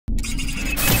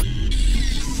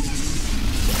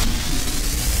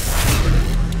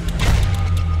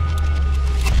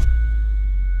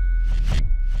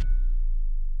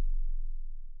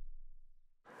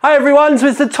Hi everyone, so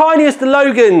it's the tiniest of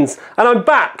Logans, and I'm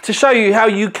back to show you how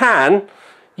you can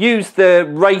use the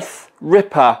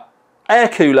Threadripper air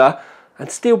cooler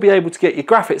and still be able to get your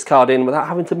graphics card in without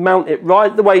having to mount it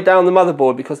right the way down the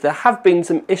motherboard, because there have been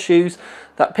some issues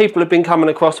that people have been coming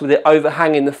across with it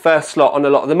overhanging the first slot on a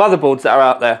lot of the motherboards that are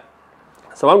out there.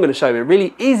 So I'm going to show you a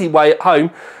really easy way at home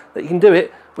that you can do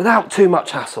it without too much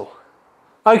hassle.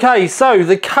 Okay, so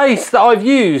the case that I've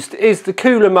used is the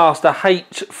Cooler Master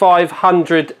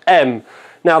H500M.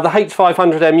 Now the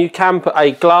H500M, you can put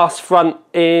a glass front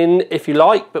in if you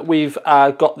like, but we've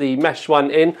got the mesh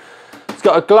one in. It's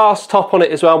got a glass top on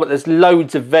it as well, but there's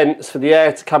loads of vents for the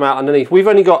air to come out underneath. We've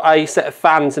only got a set of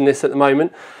fans in this at the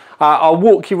moment. I'll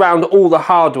walk you around all the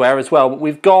hardware as well, but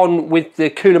we've gone with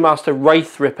the Cooler Master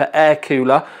Threadripper air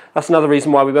cooler. That's another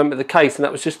reason why we went with the case, and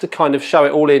that was just to kind of show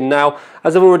it all in. Now,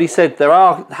 as I've already said, there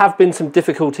have been some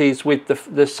difficulties with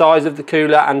the size of the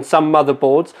cooler and some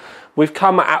motherboards. We've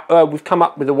come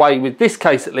up with a way, with this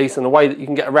case at least, and a way that you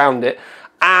can get around it.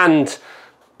 And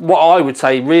what I would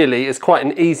say really is quite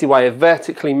an easy way of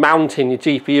vertically mounting your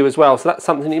GPU as well. So that's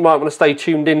something you might want to stay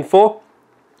tuned in for.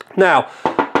 Now,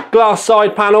 glass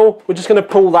side panel, we're just going to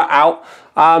pull that out.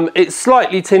 It's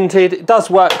slightly tinted. It does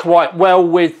work quite well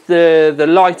with the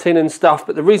lighting and stuff,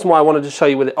 but the reason why I wanted to show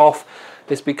you with it off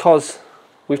is because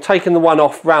we've taken the one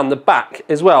off round the back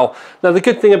as well. Now the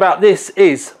good thing about this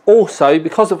is also,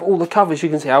 because of all the covers, you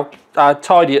can see how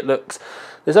tidy it looks.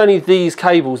 There's only these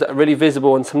cables that are really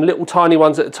visible and some little tiny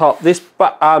ones at the top. This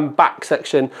back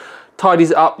section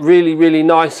tidies it up really, really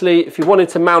nicely. If you wanted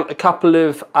to mount a couple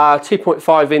of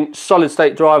 2.5-inch solid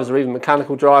state drivers, or even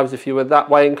mechanical drivers if you were that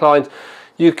way inclined,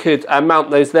 you could mount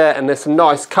those there, and there's some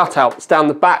nice cutouts down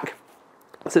the back.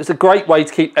 So it's a great way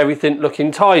to keep everything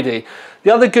looking tidy. The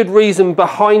other good reason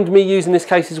behind me using this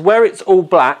case is where it's all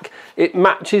black, it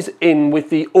matches in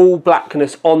with the all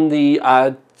blackness on the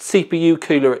CPU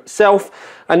cooler itself.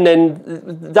 And then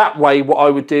that way what I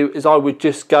would do is I would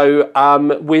just go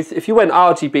with, if you went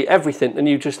RGB everything, and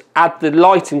you just add the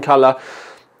lighting colour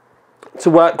to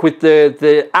work with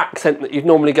the accent that you'd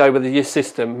normally go with your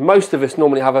system. Most of us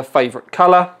normally have a favourite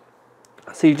colour,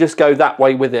 so you just go that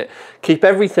way with it. Keep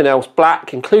everything else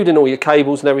black, including all your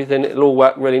cables and everything. It'll all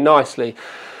work really nicely.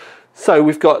 So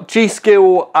we've got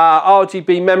G.Skill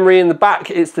RGB memory in the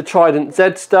back. It's the Trident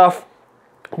Z stuff.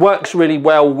 Works really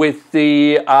well with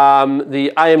the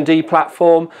AMD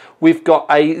platform. We've got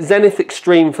a Zenith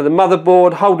Extreme for the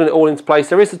motherboard, holding it all into place.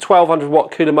 There is a 1200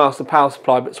 watt Cooler Master power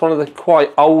supply, but it's one of the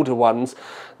quite older ones.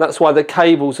 That's why the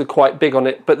cables are quite big on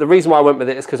it. But the reason why I went with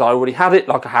it is because I already had it,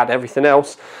 like I had everything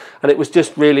else, and it was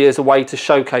just really as a way to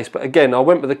showcase. But again, I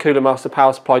went with the Cooler Master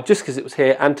power supply just because it was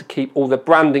here and to keep all the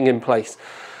branding in place.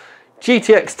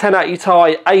 GTX 1080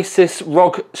 Ti Asus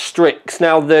ROG Strix.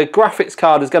 Now the graphics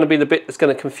card is going to be the bit that's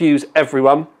going to confuse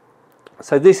everyone.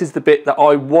 So this is the bit that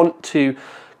I want to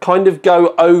kind of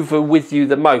go over with you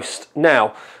the most.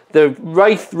 Now the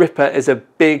Threadripper is a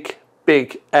big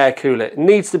air cooler. It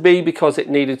needs to be, because it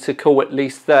needed to cool at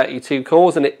least 32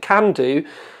 cores, and it can do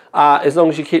as long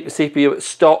as you keep the CPU at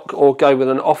stock or go with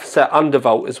an offset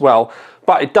undervolt as well.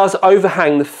 But it does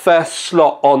overhang the first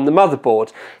slot on the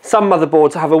motherboard. Some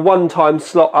motherboards have a one-time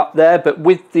slot up there, but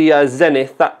with the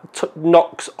Zenith, that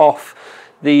knocks off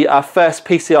the first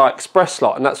PCI Express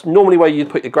slot, and that's normally where you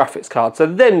put your graphics card. So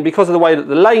then, because of the way that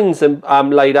the lanes are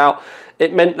laid out,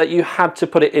 it meant that you had to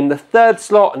put it in the third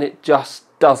slot, and it just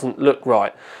doesn't look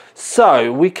right.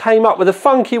 So we came up with a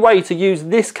funky way to use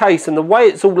this case and the way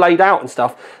it's all laid out and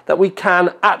stuff, that we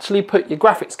can actually put your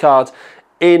graphics card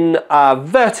in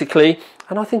vertically,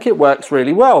 and I think it works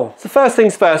really well. So first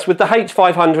things first, with the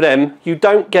H500M, you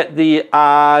don't get the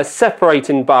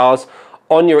separating bars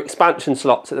on your expansion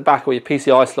slots at the back, or your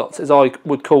PCI slots as I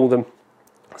would call them.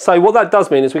 So what that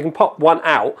does mean is we can pop one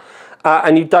out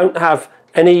and you don't have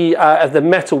any of the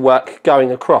metal work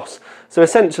going across. So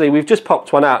essentially we've just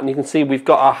popped one out, and you can see we've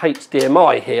got our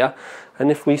HDMI here,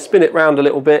 and if we spin it round a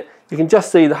little bit, you can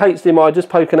just see the HDMI just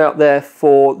poking out there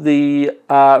for the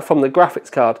from the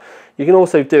graphics card. You can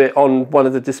also do it on one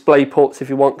of the display ports if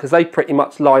you want, because they pretty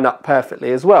much line up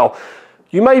perfectly as well.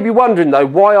 You may be wondering though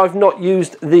why I've not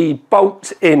used the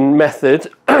bolt-in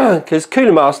method, because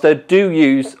Cooler Master do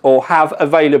use or have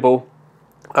available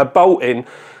a bolt-in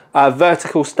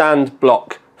vertical stand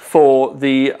block for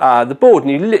the board,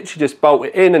 and you literally just bolt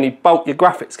it in and you bolt your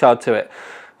graphics card to it.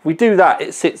 If we do that,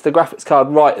 it sits the graphics card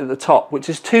right at the top, which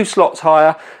is 2 slots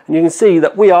higher, and you can see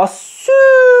that we are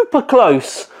super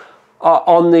close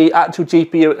on the actual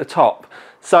GPU at the top.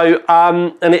 So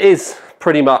and it is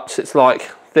pretty much, it's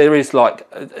like, there is like,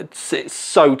 it's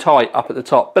so tight up at the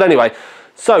top. But anyway,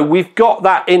 So we've got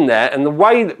that in there, and the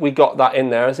way that we got that in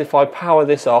there is if I power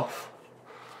this off,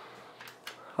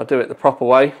 I'll do it the proper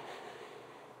way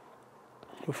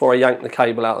before I yank the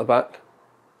cable out the back.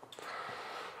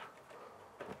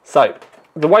 So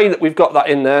the way that we've got that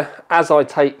in there, as I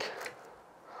take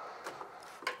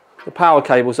the power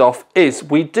cables off, is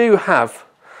we do have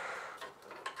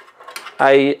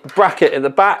a bracket at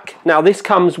the back. Now this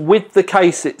comes with the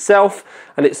case itself,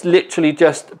 and it's literally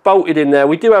just bolted in there.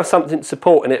 We do have something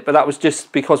supporting it, but that was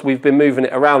just because we've been moving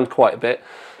it around quite a bit.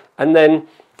 And then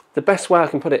the best way I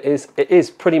can put it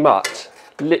is pretty much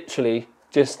literally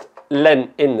just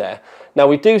lent in there. Now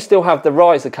we do still have the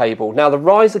riser cable. Now the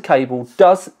riser cable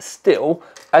does still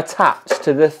attach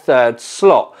to the third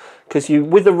slot, because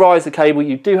with the riser cable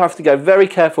you do have to go very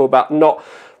careful about not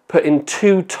putting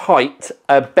too tight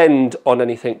a bend on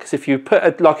anything, because if you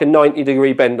put like a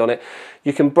 90-degree bend on it,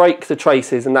 you can break the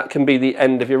traces, and that can be the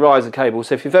end of your riser cable.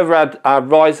 So if you've ever had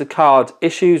riser card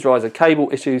issues, riser cable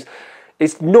issues,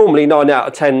 it's normally 9 out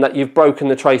of 10 that you've broken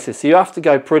the traces. So you have to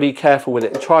go pretty careful with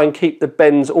it and try and keep the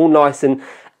bends all nice and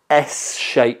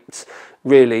S-shaped,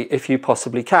 really, if you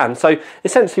possibly can. So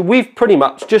essentially we've pretty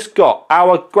much just got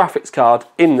our graphics card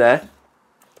in there,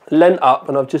 lent up,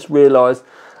 and I've just realised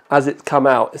as it's come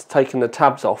out, it's taken the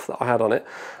tabs off that I had on it.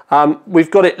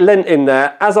 We've got it lent in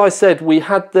there. As I said, we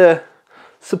had the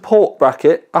support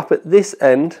bracket up at this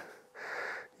end.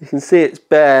 You can see it's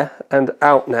bare and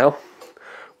out now,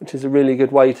 which is a really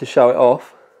good way to show it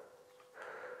off.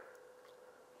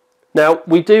 Now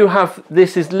we do have,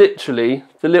 this is literally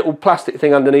the little plastic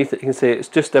thing underneath it. You can see it's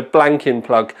just a blanking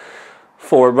plug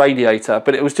for a radiator,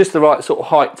 but it was just the right sort of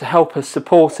height to help us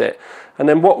support it. And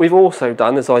then what we've also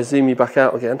done, as I zoom you back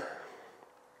out again,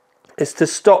 is to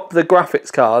stop the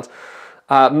graphics card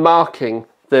marking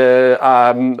the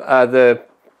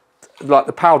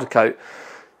powder coat.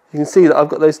 You can see that I've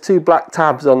got those two black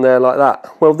tabs on there like that.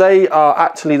 Well, they are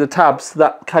actually the tabs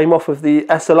that came off of the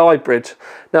SLI bridge.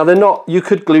 Now they're not, you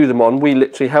could glue them on, we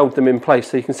literally held them in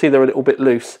place, so you can see they're a little bit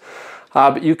loose.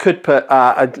 But you could put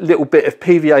a little bit of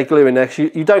PVA glue in there,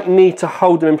 because you don't need to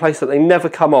hold them in place so that they never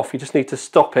come off. You just need to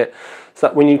stop it so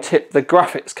that when you tip the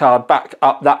graphics card back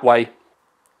up that way,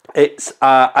 it's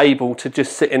able to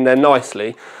just sit in there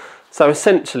nicely. So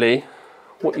essentially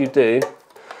what you do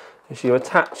is you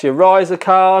attach your riser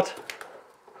card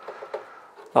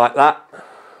like that.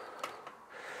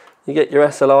 You get your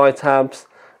SLI tabs.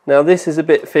 Now this is a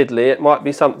bit fiddly. It might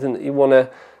be something that you want to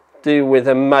do with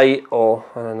a mate, or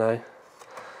I don't know.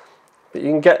 But you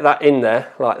can get that in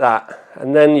there like that,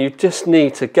 and then you just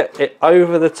need to get it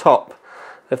over the top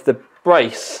of the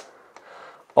brace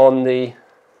on the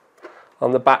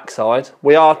back side.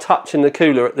 We are touching the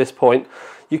cooler at this point.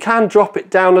 You can drop it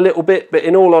down a little bit, but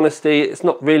in all honesty, it's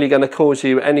not really going to cause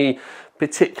you any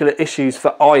particular issues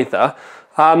for either.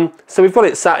 So we've got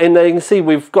it sat in there. You can see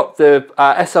we've got the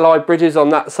SLI bridges on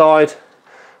that side.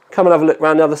 Come and have a look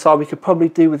around the other side. We could probably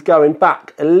do with going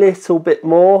back a little bit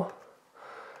more,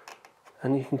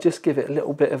 and you can just give it a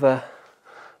little bit of a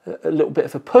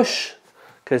push,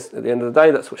 because at the end of the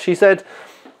day, that's what she said.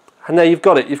 And there you've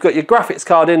got it. You've got your graphics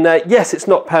card in there. Yes, it's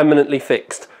not permanently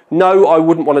fixed. No, I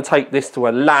wouldn't want to take this to a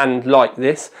LAN like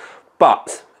this,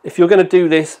 but if you're going to do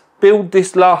this, build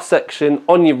this last section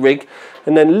on your rig,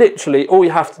 and then literally all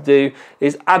you have to do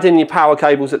is add in your power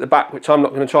cables at the back, which I'm not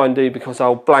going to try and do because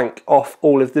I'll blank off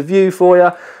all of the view for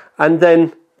you, and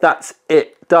then that's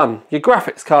it, done. Your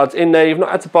graphics card's in there. You've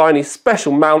not had to buy any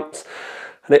special mounts,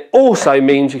 and it also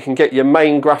means you can get your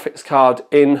main graphics card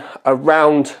in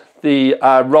around the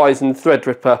Ryzen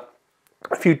Threadripper.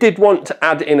 If you did want to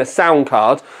add in a sound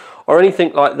card or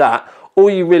anything like that, all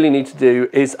you really need to do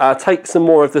is take some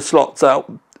more of the slots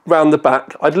out round the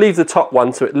back. I'd leave the top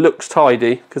one so it looks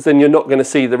tidy, because then you're not going to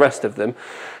see the rest of them,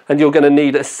 and you're going to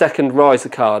need a second riser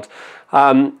card,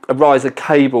 a riser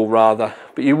cable rather.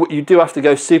 But you do have to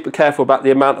go super careful about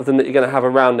the amount of them that you're going to have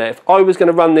around there. If I was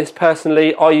going to run this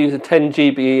personally, I use a 10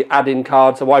 GB add-in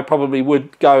card, so I probably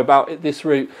would go about it this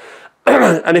route.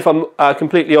 And if I'm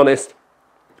completely honest,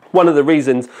 one of the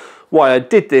reasons why I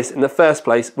did this in the first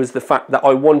place was the fact that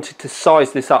I wanted to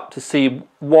size this up to see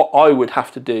what I would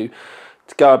have to do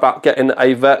to go about getting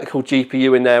a vertical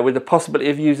GPU in there, with the possibility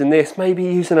of using this, maybe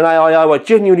using an AIO. I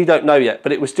genuinely don't know yet,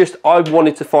 but it was just, I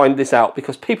wanted to find this out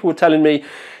because people were telling me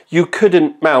you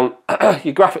couldn't mount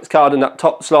your graphics card in that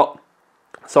top slot.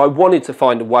 So I wanted to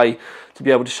find a way to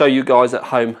be able to show you guys at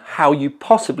home how you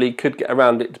possibly could get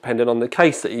around it depending on the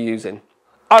case that you're using.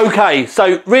 Okay,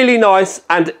 so really nice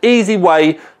and easy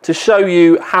way to show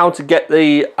you how to get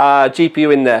the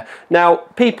GPU in there. Now,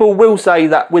 people will say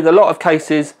that with a lot of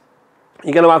cases,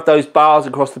 You're going to have those bars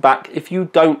across the back. If you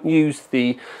don't use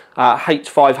the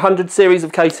H500 series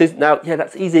of cases, now, yeah,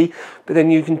 that's easy, but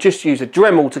then you can just use a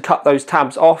Dremel to cut those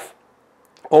tabs off,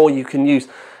 or you can use,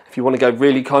 if you want to go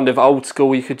really kind of old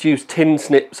school, you could use tin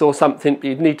snips or something, but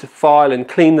you'd need to file and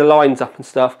clean the lines up and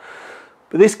stuff.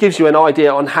 But this gives you an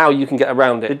idea on how you can get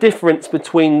around it. The difference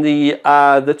between the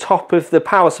top of the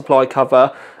power supply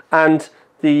cover and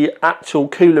the actual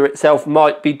cooler itself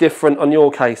might be different on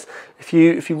your case. If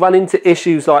you run into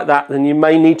issues like that, then you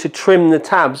may need to trim the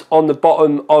tabs on the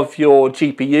bottom of your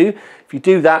GPU. If you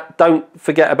do that, don't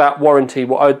forget about warranty.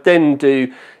 What I would then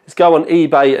do is go on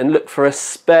eBay and look for a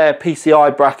spare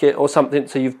PCI bracket or something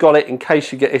so you've got it in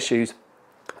case you get issues.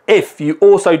 If you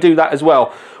also do that as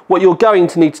well, what you're going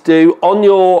to need to do on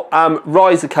your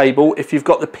riser cable, if you've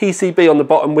got the PCB on the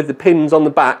bottom with the pins on the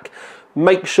back,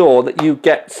 make sure that you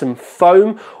get some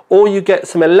foam, or you get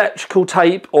some electrical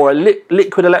tape or a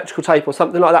liquid electrical tape or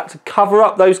something like that to cover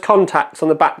up those contacts on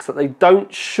the back so that they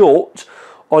don't short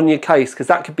on your case, because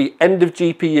that could be end of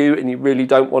GPU and you really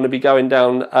don't want to be going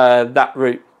down that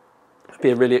route. It'd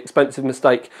be a really expensive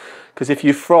mistake, because if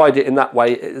you fried it in that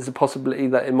way, there's a possibility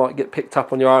that it might get picked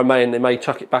up on your RMA and they may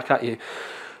chuck it back at you.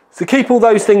 So keep all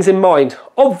those things in mind.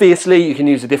 Obviously, you can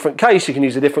use a different case, you can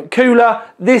use a different cooler.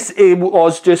 This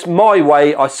was just my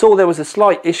way. I saw there was a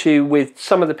slight issue with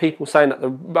some of the people saying that the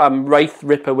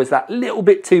Threadripper was that little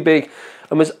bit too big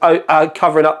and was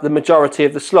covering up the majority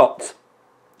of the slots.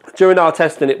 During our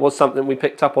testing, it was something we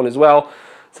picked up on as well.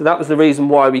 So that was the reason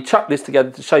why we chucked this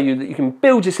together, to show you that you can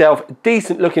build yourself a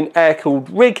decent looking air-cooled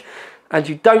rig, and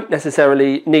you don't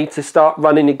necessarily need to start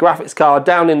running your graphics card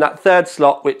down in that third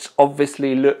slot, which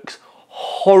obviously looks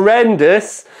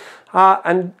horrendous,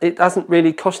 and it doesn't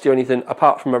really cost you anything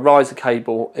apart from a riser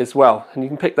cable as well. And you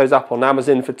can pick those up on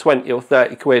Amazon for 20 or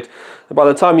 30 quid by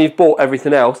the time you've bought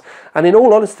everything else. And in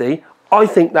all honesty, I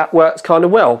think that works kind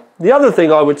of well. The other thing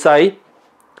I would say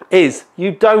is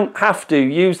you don't have to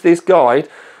use this guide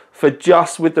for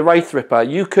just with the Threadripper.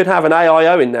 You could have an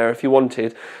AIO in there if you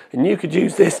wanted, and you could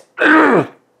use this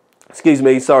excuse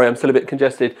me, sorry, I'm still a bit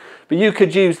congested, but you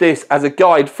could use this as a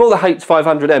guide for the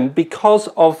H500M because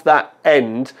of that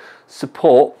end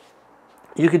support.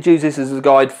 You could use this as a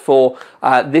guide for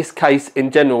this case in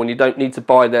general, and you don't need to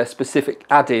buy their specific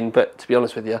add-in. But to be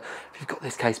honest with you, if you've got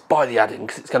this case, buy the add-in,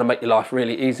 because it's going to make your life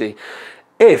really easy.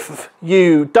 If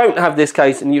you don't have this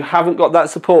case and you haven't got that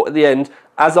support at the end,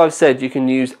 as I've said, you can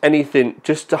use anything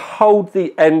just to hold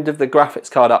the end of the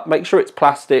graphics card up. Make sure it's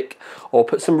plastic, or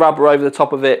put some rubber over the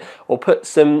top of it, or put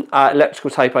some electrical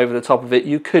tape over the top of it.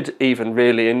 You could even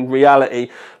really, in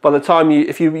reality, by the time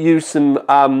if you use some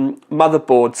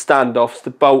motherboard standoffs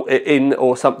to bolt it in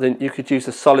or something, you could use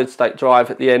a solid state drive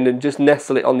at the end and just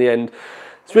nestle it on the end.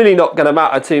 It's really not going to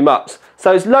matter too much. So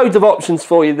there's loads of options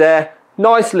for you there.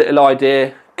 Nice little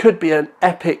idea, could be an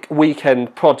epic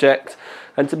weekend project,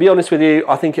 and to be honest with you,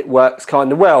 I think it works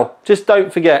kind of well. Just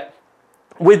don't forget,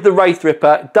 with the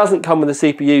Threadripper, it doesn't come with a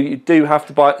CPU, you do have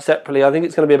to buy it separately. I think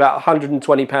it's going to be about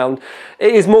 £120.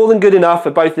 It is more than good enough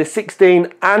for both the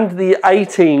 16 and the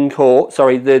 18 core,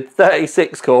 sorry, the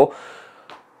 36 core.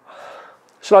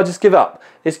 Shall I just give up?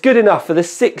 It's good enough for the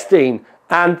 16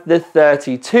 and the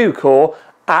 32 core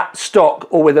at stock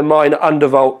or with a minor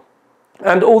undervolt.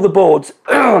 And all the boards,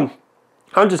 I'm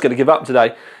just going to give up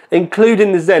today,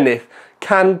 including the Zenith,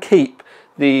 can keep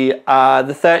the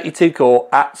 32 core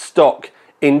at stock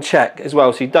in check as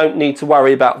well. So you don't need to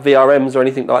worry about VRMs or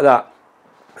anything like that.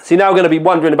 So you're now going to be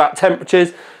wondering about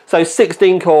temperatures. So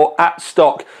 16 core at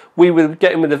stock, we were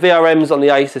getting with the VRMs on the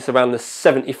Asus around the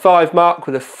 75 mark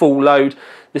with a full load.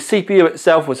 The CPU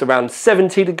itself was around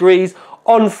 70 degrees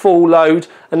on full load,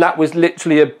 and that was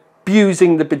literally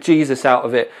abusing the bejesus out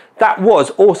of it. That was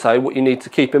also what you need to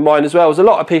keep in mind as well, as a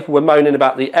lot of people were moaning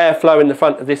about the airflow in the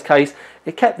front of this case.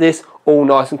 It kept this all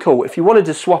nice and cool. If you wanted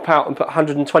to swap out and put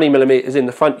 120mm in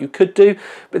the front, you could do,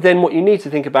 but then what you need to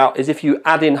think about is if you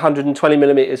add in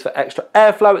 120mm for extra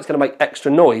airflow, it's going to make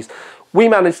extra noise. We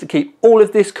managed to keep all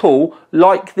of this cool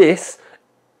like this,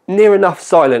 near enough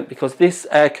silent, because this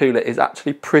air cooler is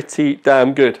actually pretty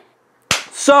damn good.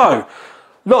 So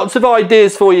lots of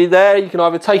ideas for you there. You can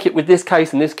either take it with this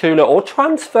case and this cooler, or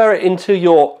transfer it into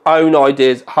your own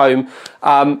ideas at home.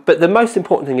 But the most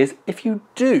important thing is, if you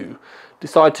do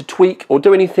decide to tweak or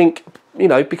do anything, you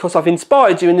know, because I've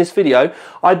inspired you in this video,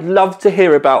 I'd love to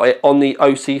hear about it on the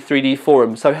OC3D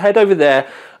forum. So head over there,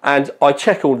 and I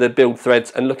check all the build threads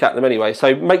and look at them anyway.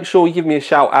 So make sure you give me a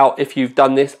shout out if you've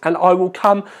done this, and I will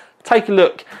come take a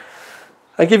look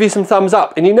and give you some thumbs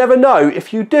up. And you never know,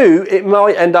 if you do, it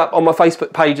might end up on my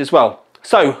Facebook page as well.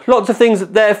 So lots of things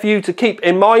there for you to keep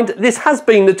in mind. This has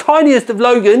been the tiniest of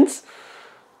Logans,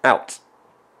 out.